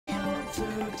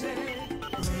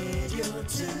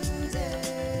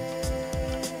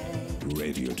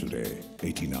Radio Today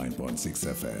 89.6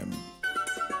 FM.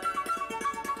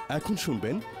 এখন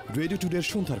শুনবেন radio টুডের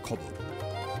সন্ধ্যার খবর।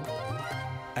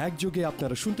 একযোগে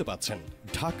আপনারা শুনতে পাচ্ছেন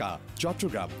ঢাকা,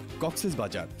 চট্টগ্রাম,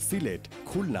 কক্সবাজার, সিলেট,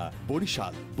 খুলনা,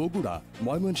 বরিশাল, বগুড়া,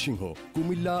 ময়মনসিংহ,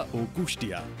 কুমিল্লা ও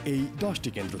কুষ্টিয়া এই 10টি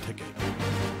কেন্দ্র থেকে।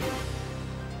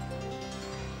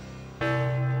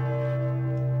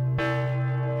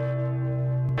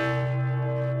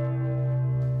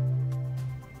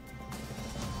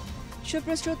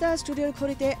 সুপ্রশ্রোতা, স্টুডিওর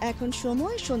ঘড়িতে এখন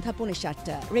সময় সন্ধ্যা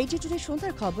 7:45। রেডিও টুডে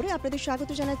সন্ধ্যার খবরে আপনাদের স্বাগত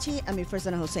জানাচ্ছি আমি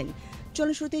ফারজানা হোসেন।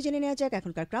 চলুন শুরুতেই জেনে নেওয়া যাক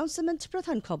এখনকার ক্রাউন সিমেন্ট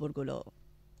প্রধান খবরগুলো।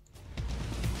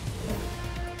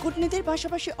 কূটনীতির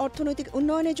পাশাপাশি অর্থনৈতিক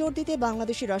উন্নয়নে জোর দিতে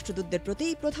বাংলাদেশি রাষ্ট্রদূতদের প্রতি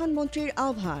প্রধানমন্ত্রীর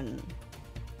আহ্বান।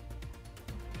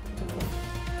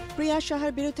 প্রিয়া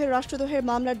সাহার বিরুদ্ধে রাষ্ট্রদ্রোহের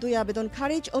মামলার 2 আবেদন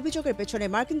খারিজ, অভিযোগের পেছনে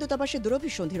মার্কিন দূতাবাসের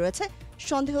দুরভিসন্ধি রয়েছে,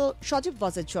 সন্দেহ সজীব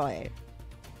ওয়াজেদ জয়ের।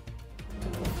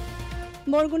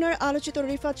 বরগুনার আলোচিত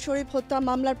রিফাত শরীফ হত্যা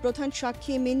মামলার প্রধান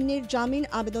সাক্ষী মিন্নির জামিন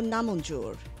আবেদন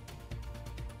নামঞ্জুর।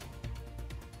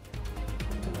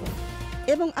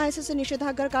 এবং আইসিসি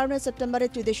নিষেধাজ্ঞার কারণে সেপ্টেম্বরে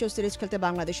ত্রিদেশীয় সিরিজ খেলতে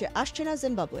বাংলাদেশে আসছে না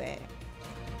জিম্বাবুয়ে।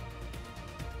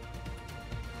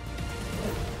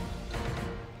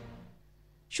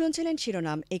 শুনছিলেন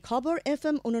শিরোনাম। এই খবর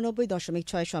FM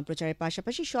 89.6 সম্প্রচারের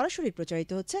পাশাপাশি সরাসরি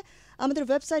প্রচারিত হচ্ছে আমাদের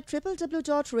ওয়েবসাইট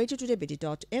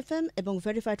www.radiotoday.fm এবং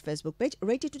verified Facebook page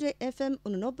radio today FM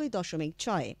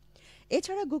 89.6।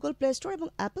 এছাড়া গুগল প্লে স্টোর এবং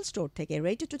অ্যাপল স্টোর থেকে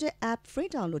radio today app free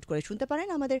download করে শুনতে পারেন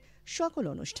আমাদের সকল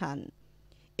অনুষ্ঠান।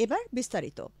 এবার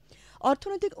বিস্তারিত।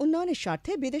 অর্থনৈতিক উন্নয়নের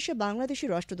স্বার্থে বিদেশে বাংলাদেশি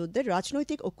রাষ্ট্রদূতদের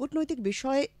রাজনৈতিক ও কূটনৈতিক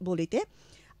বিষয় বলিতে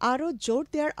আরও জোর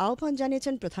দেওয়ার আহ্বান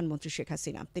জানিয়েছেন প্রধানমন্ত্রী শেখ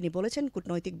হাসিনা। তিনি বলেছেন,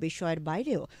 কূটনৈতিক বিষয়ের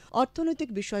বাইরেও অর্থনৈতিক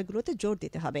বিষয়গুলোতে জোর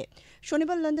দিতে হবে।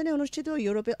 শনিবার লন্ডনে অনুষ্ঠিত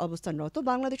ইউরোপে অবস্থানরত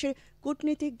বাংলাদেশের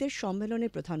কূটনীতিকদের সম্মেলনে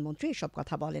প্রধানমন্ত্রী এসব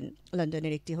কথা বলেন।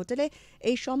 লন্ডনের একটি হোটেলে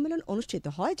এই সম্মেলন অনুষ্ঠিত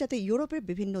হয়, যাতে ইউরোপের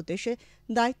বিভিন্ন দেশে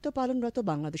দায়িত্ব পালনরত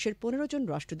বাংলাদেশের 15 জন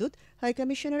রাষ্ট্রদূত,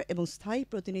 হাইকমিশনার এবং স্থায়ী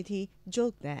প্রতিনিধি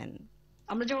যোগ দেন।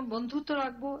 আমরা যেমন বন্ধুত্ব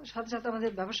রাখবো, সাথে সাথে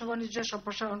আমাদের ব্যবসা বাণিজ্য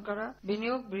সম্প্রসারণ করা,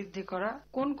 বিনিয়োগ বৃদ্ধি করা,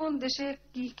 কোন কোন দেশে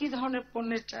কি কি ধরনের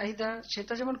পণ্যের চাহিদা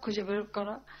সেটা যেমন খুঁজে বের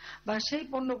করা, বা সেই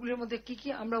পণ্যগুলির মধ্যে কি কি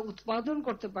আমরা উৎপাদন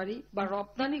করতে পারি বা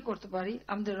রপ্তানি করতে পারি,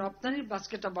 আমাদের রপ্তানির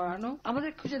বাস্কেটটা বাড়ানো।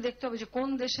 আমাদের খুঁজে দেখতে হবে যে কোন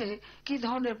দেশে কি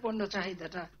ধরনের পণ্য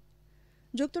চাহিদাটা।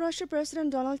 যুক্তরাষ্ট্রের প্রেসিডেন্ট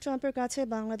ডোনাল্ড ট্রাম্পের কাছে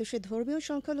বাংলাদেশের ধর্মীয়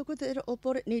সংখ্যালঘুদের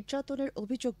ওপর নির্যাতনের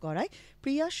অভিযোগ করায়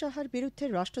প্রিয়া সাহার বিরুদ্ধে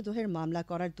রাষ্ট্রদ্রোহের মামলা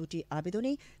করার 2টি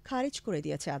আবেদনই খারিজ করে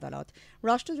দিয়েছে আদালত।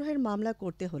 রাষ্ট্রদ্রোহের মামলা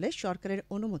করতে হলে সরকারের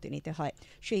অনুমতি নিতে হয়।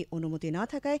 সেই অনুমতি না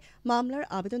থাকায় মামলার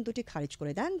আবেদন 2টি খারিজ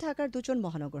করে দেন ঢাকার 2 জন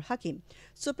মহানগর হাকিম।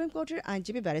 সুপ্রিম কোর্টের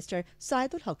আইনজীবী ব্যারিস্টার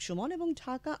সাইদুল হক সুমন এবং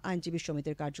ঢাকা আইনজীবী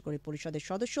সমিতির কার্যকরী পরিষদের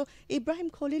সদস্য ইব্রাহিম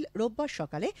খলিল রোববার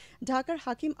সকালে ঢাকার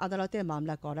হাকিম আদালতে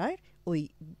মামলা করার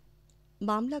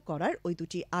ওই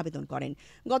 2টি আবেদন করেন।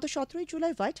 গত 17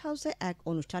 জুলাই হোয়াইট হাউসে এক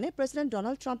অনুষ্ঠানে প্রেসিডেন্ট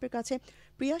ডোনাল্ড ট্রাম্পের কাছে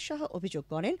প্রিয়া সাহা অভিযোগ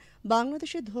করেন,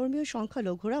 বাংলাদেশের ধর্মীয়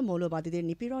সংখ্যালঘুরা মৌলবাদীদের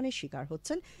নিপীড়নের শিকার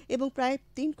হচ্ছেন এবং প্রায়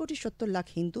 3,70,00,000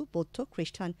 হিন্দু, বৌদ্ধ,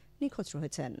 খ্রিস্টান নিখোঁজ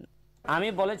রয়েছেন। আমি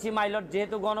বলেছি মাইলট,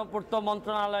 যেহেতু গণপূর্ত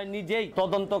মন্ত্রণালয় নিজেই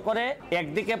তদন্ত করে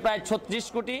একদিকে প্রায় 36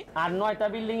 কোটি আর 9টা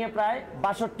বিল্ডিং এ প্রায়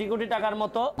 62 কোটি টাকার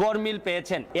মতো গরমিল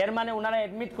পেয়েছেন। এর মানে ওনারা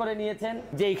এডমিট করে নিয়েছেন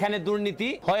যে এখানে দুর্নীতি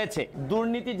হয়েছে।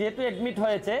 দুর্নীতি যেহেতু এডমিট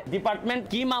হয়েছে, ডিপার্টমেন্ট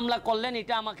কি মামলা করলেন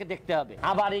এটা আমাকে দেখতে হবে।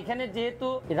 আবার এখানে যেহেতু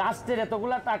রাষ্ট্রের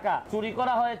এতগুলা টাকা চুরি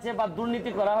করা হয়েছে বা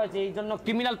দুর্নীতি করা হয়েছে, এই জন্য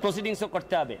ক্রিমিনাল প্রসিডিংসও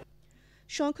করতে হবে।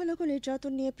 সংখ্যালঘু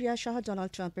নির্যাতন নিয়ে প্রিয়া সাহা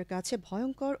ডোনাল্ড ট্রাম্পের কাছে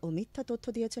ভয়ঙ্কর ও মিথ্যা তথ্য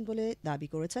দিয়েছেন বলে দাবি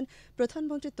করেছেন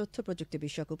প্রধানমন্ত্রীর তথ্য প্রযুক্তি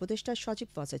বিষয়ক উপদেষ্টা সজীব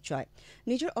ওয়াজেদ জয়।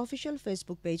 নিজের অফিসিয়াল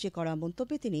ফেসবুক পেজে করা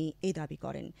মন্তব্যে তিনি এই দাবি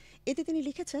করেন। এতে তিনি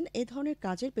লিখেছেন, এ ধরনের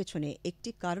কাজের পেছনে একটি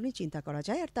কারণই চিন্তা করা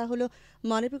যায়, আর তা হল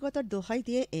মানবিকতার দোহাই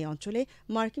দিয়ে এই অঞ্চলে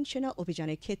মার্কিন সেনা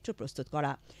অভিযানের ক্ষেত্র প্রস্তুত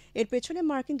করা। এর পেছনে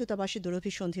মার্কিন দূতাবাসের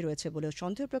দুরভিসন্ধি রয়েছে বলেও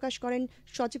সন্দেহ প্রকাশ করেন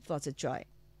সজীব ওয়াজেদ জয়।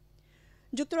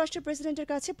 যুক্তরাষ্ট্রের প্রেসিডেন্টের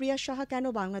কাছে প্রিয়া সাহা কেন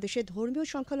বাংলাদেশে ধর্মীয়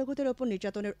সংখ্যালঘুদের ওপর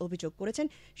নির্যাতনের অভিযোগ করেছেন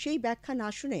সেই ব্যাখ্যা না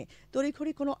শুনে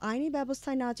তড়িঘড়ি কোনো আইনি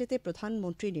ব্যবস্থায় না যেতে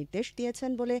প্রধানমন্ত্রী নির্দেশ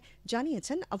দিয়েছেন বলে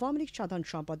জানিয়েছেন আওয়ামী লীগ সাধারণ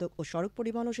সম্পাদক ও সড়ক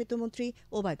পরিবহন ও সেতুমন্ত্রী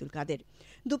ওবায়দুল কাদের।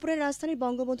 দুপুরে রাজধানীর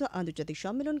বঙ্গবন্ধু আন্তর্জাতিক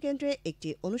সম্মেলন কেন্দ্রে একটি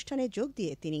অনুষ্ঠানে যোগ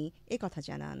দিয়ে তিনি একথা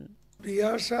জানান।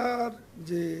 প্রিয়া সাহার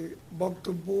যে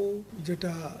বক্তব্য,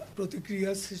 যেটা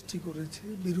প্রতিক্রিয়া সৃষ্টি করেছে,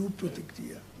 বিরূপ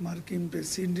প্রতিক্রিয়া, মার্কিন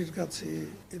প্রেসিডেন্টের কাছে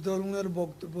এ ধরনের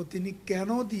বক্তব্য তিনি কেন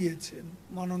দিয়েছেন?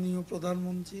 মাননীয়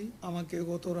প্রধানমন্ত্রী আমাকে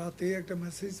গত রাতে একটা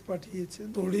মেসেজ পাঠিয়েছেন,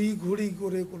 তড়িঘড়ি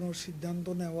করে কোনো সিদ্ধান্ত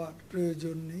নেওয়ার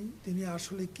প্রয়োজন নেই। তিনি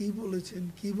আসলে কি বলেছেন,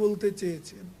 কি বলতে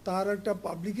চেয়েছেন, তার একটা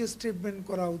পাবলিক স্টেটমেন্ট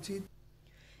করা উচিত।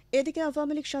 এদিকে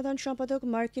আওয়ামী লীগ সাধারণ সম্পাদক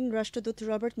মার্কিন রাষ্ট্রদূত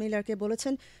রবার্ট মিলারকে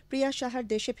বলেছেন প্রিয়া সাহার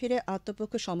দেশে ফিরে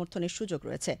আত্মপক্ষ সমর্থনের সুযোগ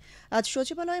রয়েছে। আজ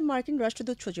সচিবালয়ে মার্কিন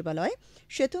রাষ্ট্রদূত সচিবালয়ে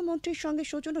সেতু মন্ত্রীর সঙ্গে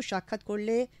সৌজন্য সাক্ষাৎ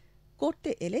করতে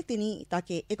এলে তিনি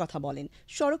তাকে একথা বলেন।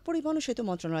 সড়ক পরিবহন ও সেতু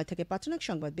মন্ত্রণালয় থেকে পাঠানো এক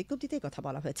সংবাদ বিজ্ঞপ্তিতে একথা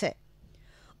বলা হয়েছে।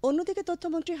 অন্যদিকে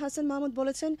তথ্যমন্ত্রী হাসান মাহমুদ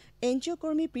বলেছেন এনজিও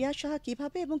কর্মী প্রিয়া সাহা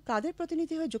কিভাবে এবং কাদের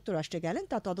প্রতিনিধি হয়ে যুক্তরাষ্ট্রে গেলেন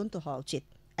তা তদন্ত হওয়া উচিত।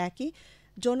 একই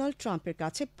ডোনাল্ড ট্রাম্পের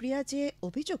কাছে প্রিয়া যে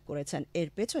অভিযোগ করেছেন এর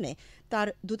পেছনে তার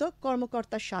দুদক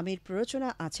কর্মকর্তার স্বামীর প্ররোচনা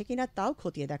আছে কিনা তাও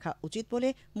খতিয়ে দেখা উচিত বলে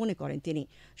মনে করেন তিনি।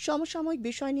 সমসাময়িক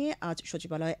বিষয় নিয়ে আজ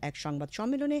সচিবালয়ে এক সংবাদ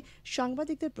সম্মেলনে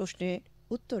সাংবাদিকদের প্রশ্নের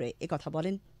উত্তরে একথা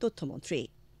বলেন তথ্যমন্ত্রী।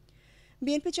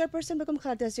 বিএনপি চেয়ারপারসন বেগম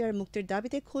খালেদা জিয়ার মুক্তির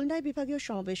দাবিতে খুলনায় বিভাগীয়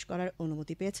সমাবেশ করার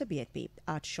অনুমতি পেয়েছে বিএনপি।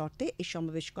 ৮ শর্তে এই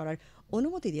সমাবেশ করার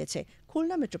অনুমতি দিয়েছে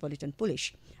খুলনা মেট্রোপলিটন পুলিশ।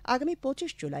 আগামী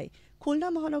 ২৫ জুলাই খুলনা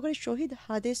মহানগরের শহীদ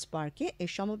হাদিস পার্কে এই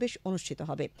সমাবেশ অনুষ্ঠিত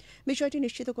হবে। বিষয়টি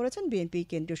নিশ্চিত করেছেন বিএনপি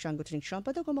কেন্দ্রীয় সাংগঠনিক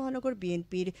সম্পাদক ও মহানগর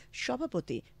বিএনপির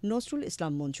সভাপতি নজরুল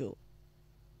ইসলাম মঞ্জু।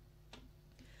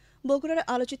 বগুড়ার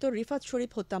আলোচিত রিফাত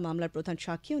শরীফ হত্যা মামলার প্রধান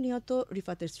সাক্ষী ও নিহত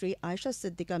রিফাতের স্ত্রী আয়েশা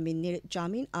সিদ্দিকা মিন্নির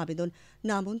জামিন আবেদন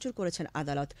নামঞ্জুর করেছেন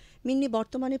আদালত। মিন্নি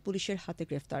বর্তমানে পুলিশের হাতে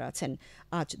গ্রেফতার আছেন।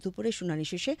 আজ দুপুরে শুনানি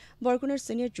শেষে বরগুনার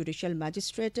সিনিয়র জুডিশিয়াল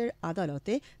ম্যাজিস্ট্রেটের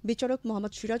আদালতে বিচারক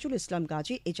মোহাম্মদ সিরাজুল ইসলাম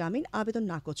গাজী এই জামিন আবেদন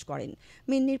নাকচ করেন।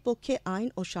 মিন্নির পক্ষে আইন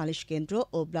ও সালিশ কেন্দ্র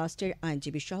ও ব্লাস্টের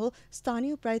আইনজীবী সহ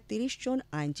স্থানীয় প্রায় ৩০ জন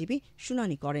আইনজীবী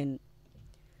শুনানি করেন।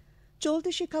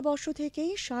 চলতি শিক্ষাবর্ষ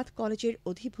থেকেই ৭ কলেজের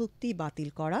অধিভুক্তি বাতিল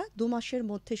করা, ২ মাসের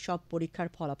মধ্যে সব পরীক্ষার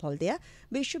ফলাফল দেয়া,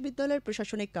 বিশ্ববিদ্যালয়ের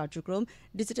প্রশাসনিক কার্যক্রম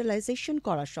ডিজিটালাইজেশন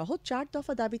করা সহ ৪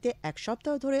 দফা দাবিতে এক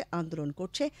সপ্তাহ ধরে আন্দোলন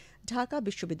করছে ঢাকা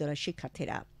বিশ্ববিদ্যালয়ের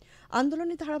শিক্ষার্থীরা।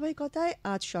 আন্দোলনের ধারাবাহিকতায়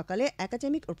আজ সকালে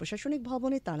একাডেমিক ও প্রশাসনিক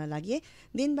ভবনে তালা লাগিয়ে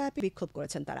দিনব্যাপী বিক্ষোভ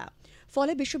করেছেন তারা।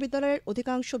 ফলে বিশ্ববিদ্যালয়ের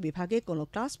অধিকাংশ বিভাগে কোনো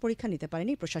ক্লাস পরীক্ষা নিতে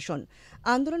পারেনি প্রশাসন।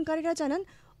 আন্দোলনকারীরা জানান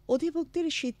অধিভুক্তির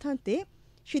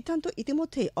সিদ্ধান্ত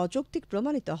ইতিমধ্যেই অযৌক্তিক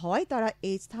প্রমাণিত হওয়ায় তারা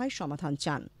এই স্থায়ী সমাধান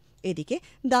চান। এদিকে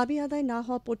দাবি আদায় না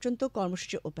হওয়া পর্যন্ত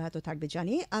কর্মসূচি অব্যাহত থাকবে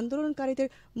জানিয়ে আন্দোলনকারীদের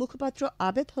মুখপাত্র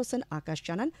আবেদ হোসেন আকাশ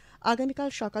জানান আগামীকাল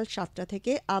সকাল ৭টা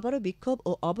থেকে আবারও বিক্ষোভ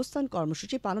ও অবস্থান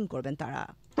কর্মসূচি পালন করবেন তারা।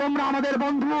 তোমরা আমাদের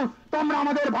বন্ধু, তোমরা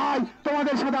আমাদের ভাই,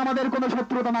 তোমাদের সাথে আমাদের কোনো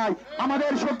শত্রুতা নাই।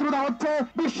 আমাদের শত্রুতা হচ্ছে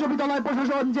বিশ্ববিদ্যালয়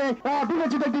প্রশাসন যে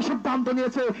অবিবেচিত একটি সিদ্ধান্ত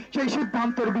নিয়েছে, সেই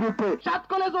সিদ্ধান্তের বিরুদ্ধে। 7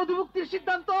 কলেজ অধিভুক্তির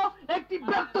সিদ্ধান্ত একটি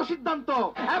ব্যর্থ সিদ্ধান্ত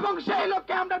এবং সেই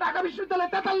লক্ষ্যে আমরা ঢাকা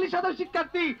বিশ্ববিদ্যালয়ের ৪৩,০০০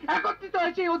 শিক্ষার্থী একত্রিত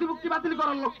হয়েছে এই অধিভুক্তি বাতিল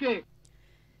করার লক্ষ্যে।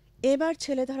 এবার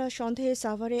ছেলেধরা সন্দেহে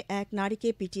সাভারে এক নারীকে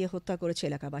পিটিয়ে হত্যা করেছে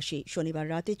এলাকাবাসী। শনিবার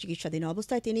রাতে চিকিৎসাধীন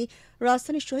অবস্থায় তিনি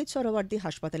রাজধানীর শহীদ সরোয়ার্দী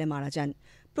হাসপাতালে মারা যান।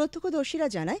 প্রত্যক্ষদর্শীরা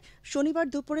জানায় শনিবার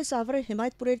দুপুরে সাভারের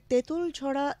হেমায়তপুরের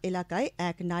তেঁতুলঝড়া এলাকায়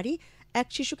এক নারী এক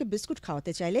শিশুকে বিস্কুট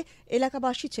খাওয়াতে চাইলে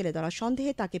এলাকাবাসী ছেলেধরা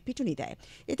সন্দেহে তাকে পিটুনি দেয়।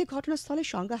 এতে ঘটনাস্থলে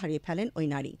সংজ্ঞা হারিয়ে ফেলেন ওই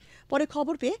নারী। পরে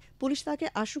খবর পেয়ে পুলিশ তাকে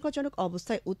আশঙ্কাজনক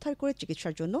অবস্থায় উদ্ধার করে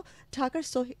চিকিৎসার জন্য ঢাকার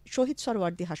শহীদ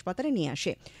সরোয়ার্দী হাসপাতালে নিয়ে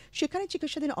আসে। সেখানে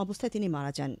চিকিৎসাধীন অবস্থায় তিনি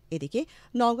মারা যান। এদিকে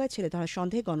নওগাঁয় ছেলেধরা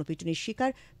সন্দেহে গণপিটুনির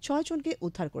শিকার ৬ জনকে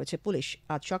উদ্ধার করেছে পুলিশ।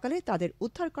 আজ সকালে তাদের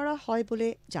উদ্ধার করা হয় বলে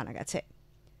জানা গেছে।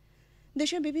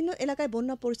 দেশের বিভিন্ন এলাকায়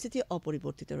বন্যা পরিস্থিতি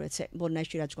অপরিবর্তিত রয়েছে। বন্যায়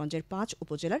সিরাজগঞ্জের ৫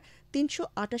 উপজেলার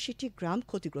 ৩৮৮টি গ্রাম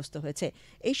ক্ষতিগ্রস্ত হয়েছে।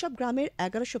 এইসব গ্রামের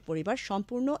 ১১০০ পরিবার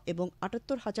সম্পূর্ণ এবং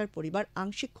 ৭৮,০০০ পরিবার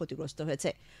আংশিক ক্ষতিগ্রস্ত হয়েছে।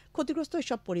 ক্ষতিগ্রস্ত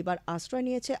এসব পরিবার আশ্রয়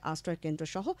নিয়েছে আশ্রয় কেন্দ্র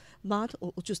সহ বাঁধ ও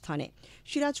উঁচু স্থানে।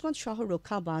 সিরাজগঞ্জ শহর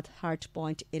রক্ষা বাঁধ হার্ট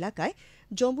পয়েন্ট এলাকায়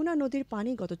যমুনা নদীর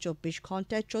পানি গত ২৪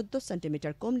 ঘণ্টায় ১৪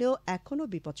 সেন্টিমিটার কমলেও এখনও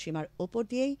বিপদসীমার ওপর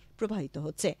দিয়েই প্রবাহিত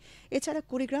হচ্ছে। এছাড়া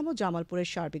কুড়িগ্রাম ও জামালপুরের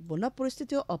সার্বিক বন্যা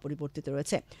পরিস্থিতিও অপরিবর্তিত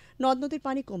রয়েছে। নদ নদীর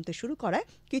পানি কমতে শুরু করায়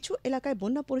কিছু এলাকায়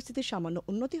বন্যা পরিস্থিতির সামান্য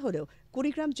উন্নতি হলেও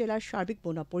কুড়িগ্রাম জেলার সার্বিক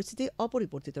বন্যা পরিস্থিতি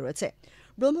অপরিবর্তিত রয়েছে।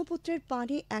 ব্রহ্মপুত্রের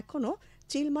পানি এখনও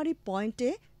চিলমারি পয়েন্টে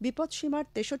বিপদসীমার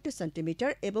 ৬৩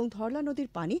 সেন্টিমিটার এবং ধরলা নদীর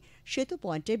পানি সেতু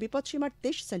পয়েন্টে বিপদসীমার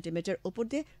 ২৩ সেন্টিমিটার উপর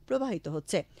দিয়ে প্রবাহিত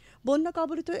হচ্ছে। বন্যা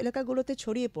কবলিত এলাকাগুলোতে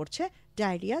ছড়িয়ে পড়ছে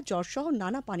ডায়রিয়া, জ্বরসহ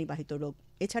নানা পানিবাহিত রোগ।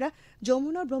 এছাড়া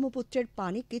যমুনা ব্রহ্মপুত্রের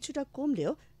পানি কিছুটা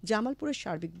কমলেও জামালপুরের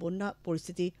সার্বিক বন্যা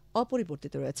পরিস্থিতি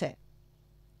অপরিবর্তিত রয়েছে।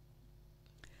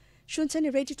 শুনছেন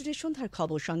রেডিও টুডে সন্ধ্যার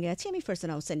খবর, সঙ্গে আছি আমি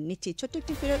ফারজানা হোসেন। নিচ্ছি ছোট্ট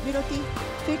একটি বিরতি,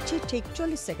 ফিরছি ঠিক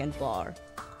 ৪০ সেকেন্ড পর।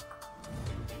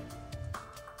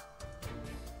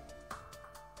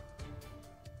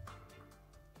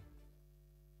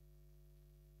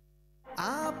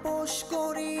 আপোষ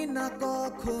করি না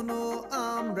কখনো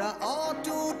আমরা,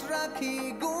 অটুট রাখি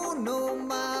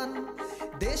গুণমান।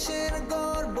 দেশের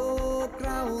গর্ব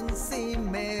ক্রাউন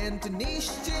সিমেন্ট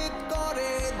নিশ্চিত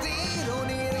করে দৃঢ়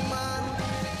নির্মাণ।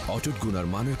 অটুট গুণার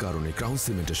মানের কারণে ক্রাউন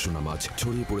সিমেন্টের সুনাম আজ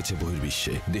ছড়িয়ে পড়েছে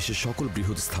বহির্বিশ্বে। দেশের সকল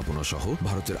বৃহৎ স্থাপনা সহ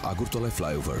ভারতের আগরতলায়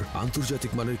ফ্লাইওভার,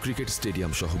 আন্তর্জাতিক মানের ক্রিকেট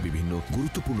স্টেডিয়াম সহ বিভিন্ন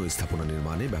গুরুত্বপূর্ণ স্থাপনা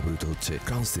নির্মাণে ব্যবহৃত হচ্ছে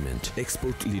ক্রাউন সিমেন্ট।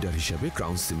 এক্সপোর্ট লিডার হিসেবে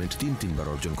ক্রাউন সিমেন্ট তিনবার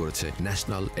অর্জন করেছে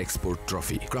national export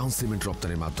trophy. Crown cement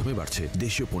রপ্তানির মাধ্যমে বাড়ছে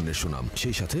দেশীয় পণ্যের সুনাম,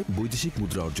 সেই সাথে বৈদেশিক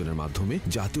মুদ্রা অর্জনের মাধ্যমে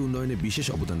জাতীয় উন্নয়নে বিশেষ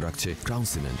অবদান রাখছে crown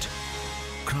cement.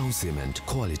 Crown cement,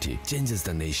 quality changes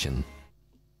the nation.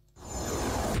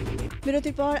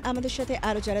 বিরতির পর আমাদের সাথে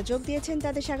আরো যারা যোগ দিয়েছেন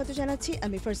তাদের স্বাগত জানাচ্ছি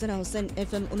আমি ফারজানা হোসেন।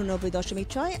 FM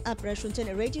 89.6 আপনারা শুনছেন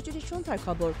রেডিও টুডে সন্ধ্যার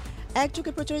খবর।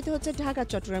 একযোগে প্রচারিত হচ্ছে ঢাকা,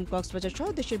 চট্টগ্রাম, কক্সবাজার সহ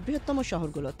দেশের বৃহত্তম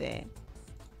শহরগুলোতে।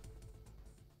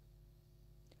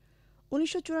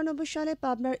 1994 সালে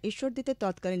পাবনার ঈশ্বরদীতে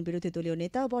তৎকালীন বিরোধী দলীয়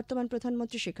নেতা ও বর্তমান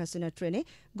প্রধানমন্ত্রী শেখ হাসিনার ট্রেনে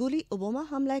গুলি ও বোমা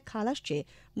হামলায় খালাস চেয়ে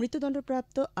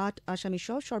মৃত্যুদণ্ডপ্রাপ্ত 8 আসামি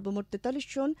সহ সর্বমোট 43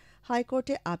 জন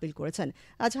হাইকোর্টে আপিল করেছেন।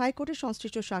 আজ হাইকোর্টের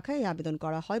সংশ্লিষ্ট শাখায় এই আবেদন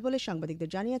করা হয় বলে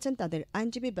সাংবাদিকদের জানিয়েছেন তাদের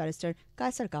আইনজীবী ব্যারিস্টার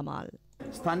কায়সার কামাল।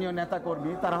 স্থানীয়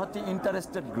নেতাকর্মী তারা হচ্ছে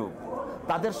ইন্টারেস্টেড গ্রুপ,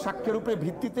 তাদের সাক্ষ্যের উপরে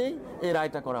ভিত্তিতেই এই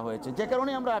রায়টা করা হয়েছে, যে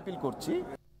কারণে আমরা আপিল করছি।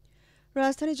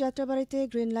 রাজধানী যাত্রাবাড়িতে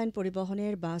গ্রিন লাইন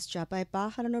পরিবহনের বাস চাপায় পা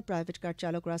হারানোর প্রাইভেট কার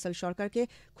চালক রাসেল সরকারকে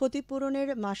ক্ষতিপূরণের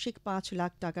মাসিক 5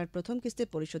 লাখ টাকার প্রথম কিস্তি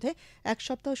পরিশোধে 1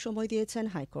 সপ্তাহ সময় দিয়েছেন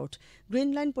হাইকোর্ট। গ্রিন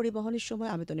লাইন পরিবহনের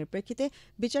সময় আবেদনের প্রেক্ষিতে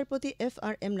বিচারপতি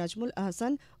FRM নাজমুল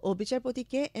আহসান ও বিচারপতি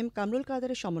KM কামরুল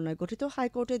কাদেরের সমন্বয়ে গঠিত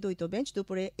হাইকোর্টের দ্বৈত বেঞ্চ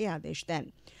দুপুরে এ আদেশ দেন।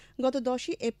 গত 10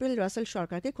 এপ্রিল রাসেল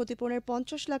সরকারকে ক্ষতিপূরণের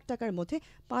 50 লাখ টাকার মধ্যে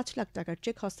 5 লাখ টাকার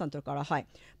চেক হস্তান্তর করা হয়।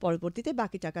 পরবর্তীতে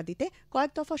বাকি টাকা দিতে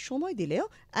কয়েক দফা সময় দিলেও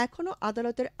এখনও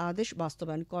আদালতের আদেশ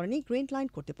বাস্তবায়ন করেনি গ্রিন লাইন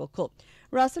কর্তৃপক্ষ।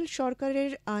 রাসেল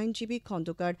সরকারের আইনজীবী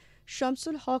খন্দকার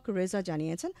শামসুল হক রেজা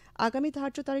জানিয়েছেন, আগামী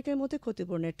ধার্য তারিখের মধ্যে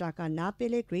ক্ষতিপূরণের টাকা না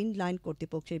পেলে গ্রিন লাইন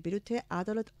কর্তৃপক্ষের বিরুদ্ধে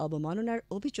আদালত অবমাননার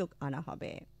অভিযোগ আনা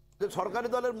হবে। সরকারি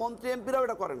দলের মন্ত্রী এমপিরাও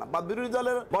এটা করে না, বা বিরোধী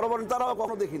দলের বড় বড় তারাও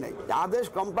কখনো দেখি নাই। আদেশ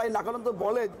কমপ্লাই না করেন তো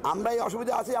বলে আমরা এই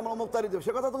অসুবিধা আছি, আমরা অমুক তারিখ দেব,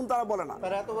 সে কথা তখন তারা বলে না।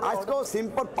 আজকেও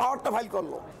সিম্পল পাওয়ারটা ফাইল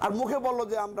করলো আর মুখে বললো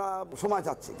যে আমরা সময়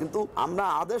চাচ্ছি, কিন্তু আমরা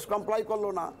আদেশ কমপ্লাই করলো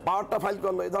না, পাওয়ারটা ফাইল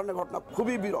করলো। এই ধরনের ঘটনা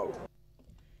খুবই বিরল।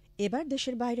 এবার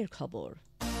দেশের বাইরের খবর।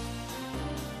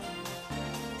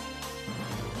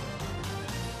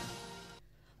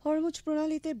 হরমুজ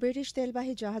প্রণালীতে ব্রিটিশ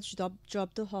তেলবাহী জাহাজ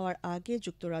জব্দ হওয়ার আগে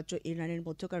যুক্তরাজ্য ইরানের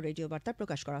মধ্যকার রেডিও বার্তা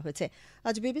প্রকাশ করা হয়েছে।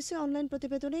 আজ বিবিসি অনলাইন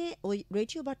প্রতিবেদনে ওই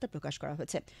রেডিও বার্তা প্রকাশ করা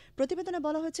হয়েছে। প্রতিবেদনে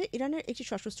বলা হয়েছে, ইরানের একটি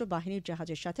সশস্ত্র বাহিনীর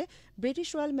জাহাজের সাথে ব্রিটিশ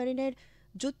রয়্যাল মেরিনের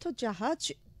যুদ্ধ জাহাজ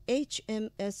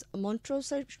HMS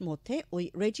মন্ট্রোসের মধ্যে ওই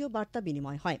রেডিও বার্তা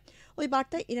বিনিময় হয়। ওই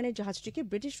বার্তায় ইরানের জাহাজটিকে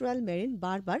ব্রিটিশ রয়্যাল মেরিন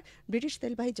বারবার ব্রিটিশ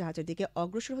তেলবাহী জাহাজের দিকে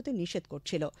অগ্রসর হতে নিষেধ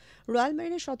করছিল। রয়্যাল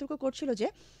মেরিনের সতর্ক করছিল যে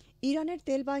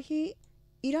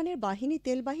ইরানের বাহিনী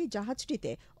তেলবাহী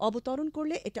জাহাজটিতে অবতরণ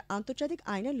করলে এটা আন্তর্জাতিক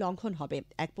আইনের লঙ্ঘন হবে।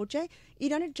 এক পর্যায়ে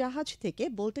ইরানের জাহাজ থেকে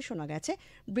বলতে শোনা গেছে,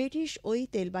 ব্রিটিশ ওই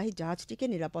তেলবাহী জাহাজটিকে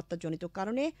নিরাপত্তাজনিত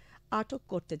কারণে আটক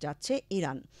করতে যাচ্ছে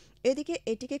ইরান। এদিকে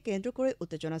এটিকে কেন্দ্র করে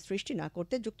উত্তেজনা সৃষ্টি না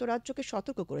করতে যুক্তরাজ্যকে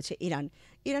সতর্ক করেছে ইরান।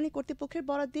 ইরানি কর্তৃপক্ষের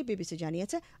বরাত দিয়ে বিবিসি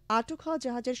জানিয়েছে, আটক হওয়া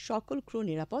জাহাজের সকল ক্রু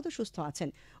নিরাপদ ও সুস্থ আছেন।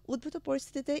 উদ্ভূত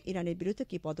পরিস্থিতিতে ইরানের বিরুদ্ধে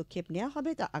কী পদক্ষেপ নেওয়া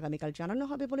হবে তা আগামীকাল জানানো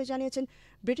হবে বলে জানিয়েছেন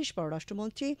ব্রিটিশ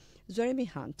পররাষ্ট্রমন্ত্রী জেরেমি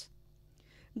হান্ট।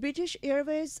 ব্রিটিশ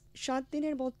এয়ারওয়েজ 7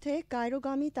 দিনের মধ্যে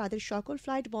কায়রোগামী তাদের সকল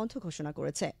ফ্লাইট বন্ধ ঘোষণা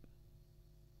করেছে।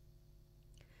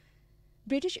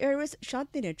 ব্রিটিশ এয়ারওয়েজ 7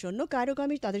 দিনের জন্য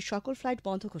কায়রোগামী তাদের সকল ফ্লাইট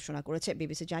বন্ধ ঘোষণা করেছে।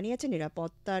 বিবিসি জানিয়েছে,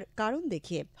 নিরাপত্তার কারণ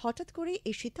দেখিয়ে হঠাৎ করেই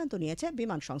এই সিদ্ধান্ত নিয়েছে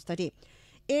বিমান সংস্থাটি।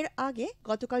 এর আগে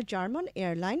গতকাল জার্মান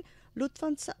এয়ারলাইন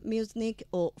লুফথানসা মিউনিখ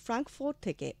ও ফ্রাঙ্কফুর্ট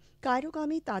থেকে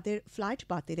কায়রোগামী তাদের ফ্লাইট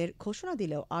বাতিলের ঘোষণা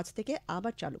দিলেও আজ থেকে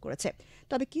আবার চালু করেছে।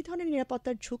 তবে কী ধরনের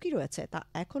নিরাপত্তার ঝুঁকি রয়েছে তা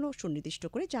এখনও সুনির্দিষ্ট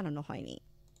করে জানানো হয়নি।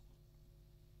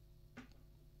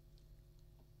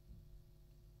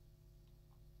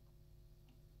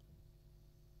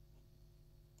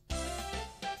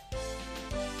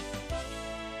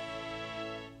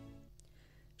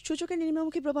 সূচকের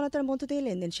নিম্নমুখী প্রবণতার মধ্য দিয়ে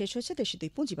লেনদেন শেষ হয়েছে দেশি 2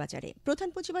 পুঁজিবাজারে। প্রধান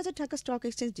পুঁজিবাজার ঢাকা স্টক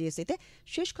এক্সচেঞ্জ ডিএসইতে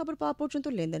শেষ খবর পাওয়া পর্যন্ত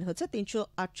লেনদেন হচ্ছে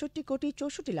 368 কোটি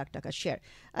 64 লাখ টাকার শেয়ার,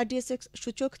 আর ডিএসএক্স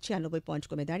সূচক 96 পয়েন্ট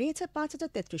কমে দাঁড়িয়েছে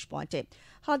 5033 পয়েন্টে।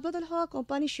 হাতবদল হওয়া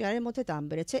কোম্পানি শেয়ারের মধ্যে দাম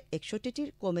বেড়েছে 61টির,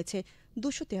 কমেছে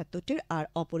 273টির, আর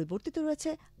অপরিবর্তিত রয়েছে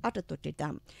 78টির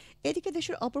দাম। এদিকে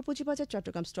দেশের অপর পুঁজিবাজার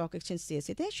চট্টগ্রাম স্টক এক্সচেঞ্জ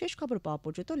সিএসইতে শেষ খবর পাওয়া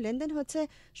পর্যন্ত লেনদেন হচ্ছে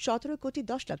 17 কোটি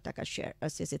 10 লাখ টাকার শেয়ার, আর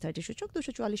সিএসই 30 সূচক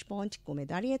 244 পয়েন্ট কমে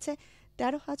দাঁড়িয়েছে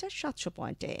 13,700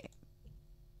 পয়েন্টে।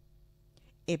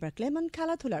 এবার ক্লেমন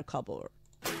খেলাধুলার খবর।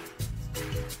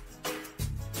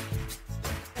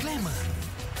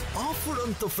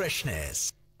 অফুরন্ত ফ্রেশনেস।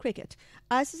 ক্রিকেট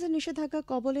আইসিসির নিষেধাজ্ঞা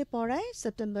কবলে পড়ায়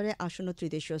সেপ্টেম্বরে আসন্ন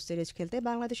ত্রিদেশীয় সিরিজ খেলতে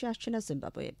বাংলাদেশে আসছে না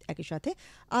জিম্বাবুয়ে। একই সাথে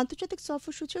আন্তর্জাতিক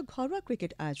সফরসূচক ঘরোয়া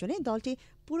ক্রিকেট আয়োজনে দলটি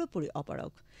পুরোপুরি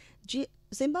অপারগ।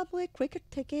 জিম্বাবুয়ে ক্রিকেট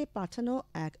থেকে পাঠানো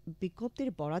এক বিজ্ঞপ্তির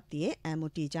বরাত দিয়ে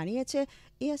এমনটি জানিয়েছে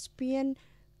ESPN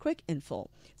ক্রিক ইনফো।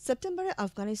 সেপ্টেম্বরে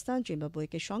আফগানিস্তান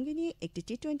জিম্বাবুয়েকে সঙ্গে নিয়ে একটি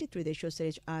টি-20 ত্রিদেশীয়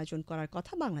সিরিজ আয়োজন করার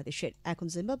কথা বাংলাদেশের। এখন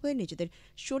জিম্বাবুয়ে নিজেদের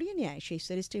সরিয়ে নেয় সেই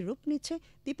সিরিজটির রূপ নিচ্ছে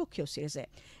দ্বিপক্ষীয় সিরিজে।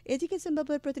 এদিকে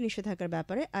জিম্বাবুয়ের প্রতি নিষেধাজ্ঞার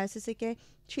ব্যাপারে আইসিসিকে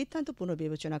সিদ্ধান্ত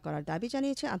পুনর্বিবেচনা করার দাবি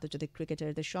জানিয়েছে আন্তর্জাতিক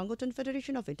ক্রিকেটারদের সংগঠন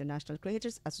federation of international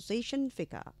cricketers association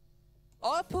ফিকা।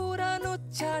 অপুরান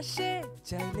উচ্ছ্বাসে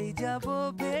চাইলে যাব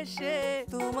ভেসে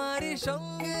তোমারই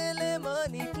সঙ্গে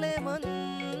লেমনি ক্লেমন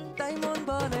তাই মন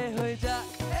বলে হয়ে যা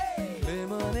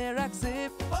লেমনে রাখছে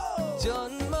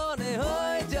জন্মনে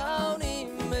হয়ে যাও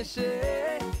নিমেষে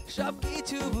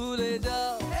সবকিছু ভুলে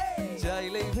যাও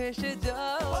চাইলেই ভেসে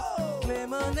যাও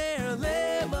লেমনের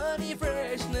লেমনি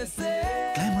ফ্রেশনেসে।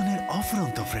 ক্লেমনের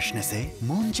অফুরন্ত ফ্রেশনেসে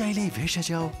মন চাইলেই ভেসে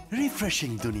যাও রিফ্রেশিং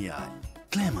দুনিয়ায়।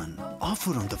 ক্লেমন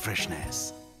অফুরন্ত ফ্রেশনেস।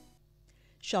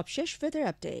 সবশেষ ওয়েদার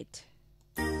আপডেট।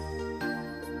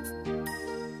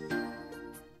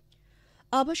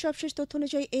 আবার সবশেষ তথ্য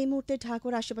অনুযায়ী এই মুহূর্তে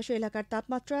ঢাকার আশেপাশের এলাকার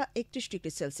তাপমাত্রা 31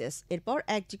 ডিগ্রি সেলসিয়াস, এরপর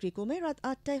 1 ডিগ্রি কমে রাত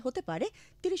 8টায় হতে পারে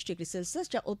 30 ডিগ্রি সেলসিয়াস,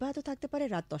 যা অব্যাহত থাকতে পারে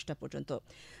রাত 10টা পর্যন্ত।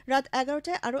 রাত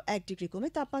 11টায় আরও 1 ডিগ্রি কমে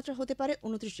তাপমাত্রা হতে পারে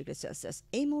 29 ডিগ্রি সেলসিয়াস।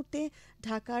 এই মুহূর্তে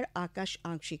ঢাকার আকাশ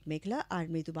আংশিক মেঘলা আর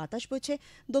মৃদু বাতাস বইছে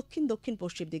দক্ষিণ দক্ষিণ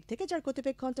পশ্চিম দিক থেকে, যার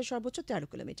গতিবেগ ঘন্টায় সর্বোচ্চ 13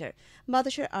 কিলোমিটার।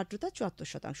 বাতাসের আর্দ্রতা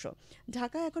 74%।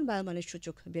 ঢাকায় এখন বায়ুমানের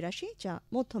সূচক 82, যা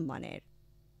মধ্যম মানের।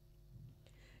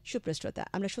 সুপ্রশ্রোতা,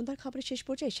 আমরা সন্ধ্যার খবরের শেষ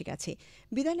পর্যায়ে এসে গেছি।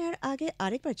 বিদায় নেওয়ার আগে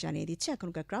আরেকবার জানিয়ে দিচ্ছে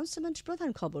এখনকার ক্রাউন সিমেন্ট প্রধান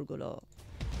খবরগুলো।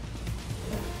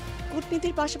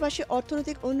 কূটনীতির পাশাপাশি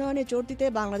অর্থনৈতিক উন্নয়নে জোর দিতে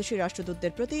বাংলাদেশের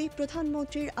রাষ্ট্রদূতদের প্রতি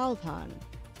প্রধানমন্ত্রীর আহ্বান।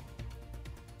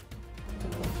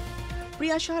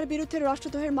 প্রিয়া সাহার বিরুদ্ধে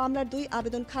রাষ্ট্রদ্রোহের মামলার 2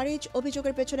 আবেদন খারিজ,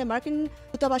 অভিযোগের পেছনে মার্কিন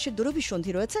দূতাবাসের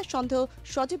দুরভিসন্ধি রয়েছে, সন্দেহ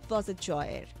সজীব ওয়াজেদ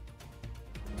জয়ের।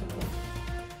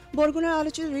 বরগুনার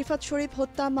আলোচিত রিফাত শরীফ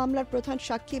হত্যা মামলার প্রধান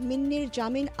সাক্ষী মিন্নির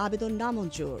জামিন আবেদন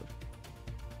নামঞ্জুর।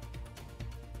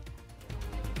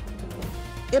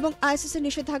 এবং আইসিসির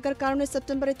নিষেধাজ্ঞার কারণে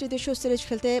সেপ্টেম্বরে ত্রিদেশীয় সিরিজ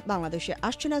খেলতে বাংলাদেশে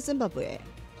আসছে না জিম্বাবুয়ে।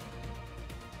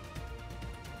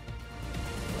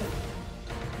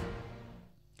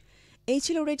 এই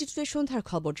ছিল রেডি টুডে সন্ধ্যার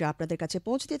খবর, যা আপনাদের কাছে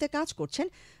পৌঁছে দিতে কাজ করছেন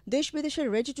দেশ বিদেশের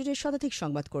রেডি টুডে শতাধিক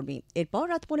সংবাদকর্মী। এরপর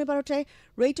রাত 12:15টায়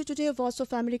রেডি টুডে ভয়েস অফ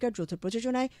আমেরিকার যৌথ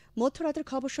প্রযোজনায় মধ্যরাতের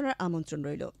খবর শোনার আমন্ত্রণ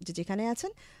রইল। যেখানে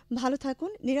আছেন ভালো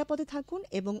থাকুন, নিরাপদে থাকুন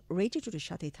এবং রেডি টুডের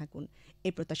সাথেই থাকুন।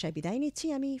 এই প্রত্যাশায় বিদায় নিচ্ছি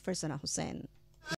আমি ফারজানা হোসেন।